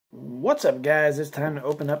What's up, guys? It's time to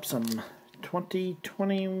open up some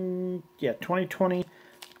 2020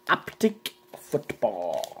 Optic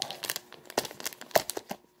football.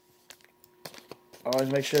 Always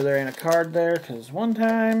make sure there ain't a card there, because one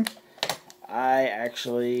time I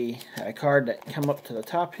actually had a card that come up to the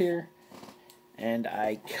top here, and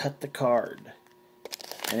I cut the card,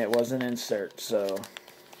 and it was an insert, so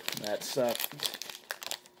that sucked.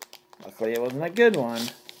 Luckily it wasn't a good one,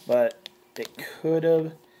 but it could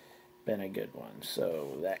have been a good one,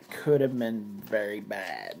 so that could have been very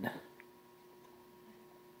bad.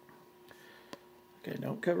 Okay,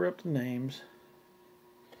 don't cover up the names.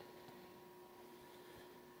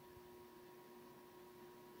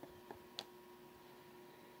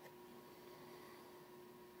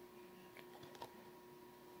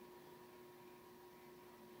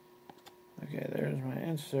 Okay, there's my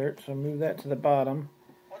insert, so move that to the bottom.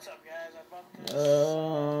 What's up, guys? I bought this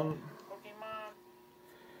Pokemon.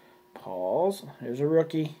 Paul's. Here's a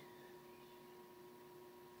rookie.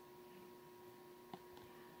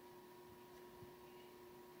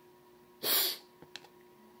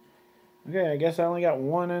 Okay, I guess I only got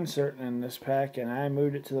one insert in this pack, and I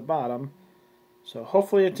moved it to the bottom. So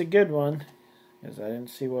hopefully it's a good one, because I didn't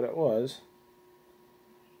see what it was.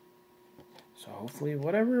 So hopefully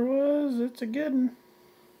whatever it was, it's a good one.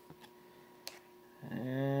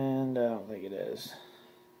 And I don't think it is.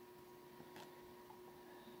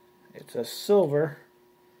 It's a silver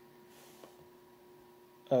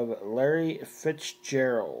of Larry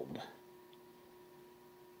Fitzgerald.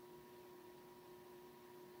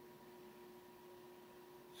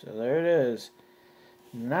 So there it is.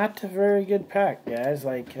 Not a very good pack, guys.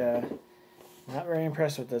 Not very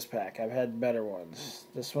impressed with this pack. I've had better ones.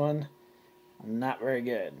 This one, not very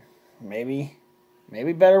good. Maybe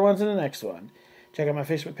better ones in the next one. Check out my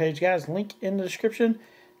Facebook page, guys. Link in the description.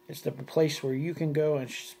 It's the place where you can go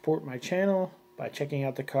and support my channel by checking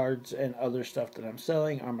out the cards and other stuff that I'm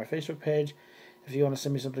selling on my Facebook page. If you want to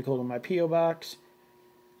send me something cool to my P.O. Box,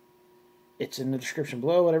 it's in the description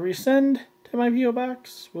below. Whatever you send to my P.O.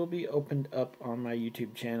 Box will be opened up on my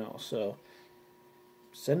YouTube channel. So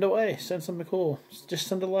send away. Send something cool. Just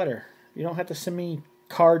send a letter. You don't have to send me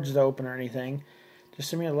cards to open or anything. Just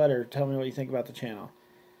send me a letter. Tell me what you think about the channel.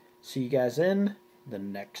 See you guys in the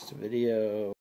next video.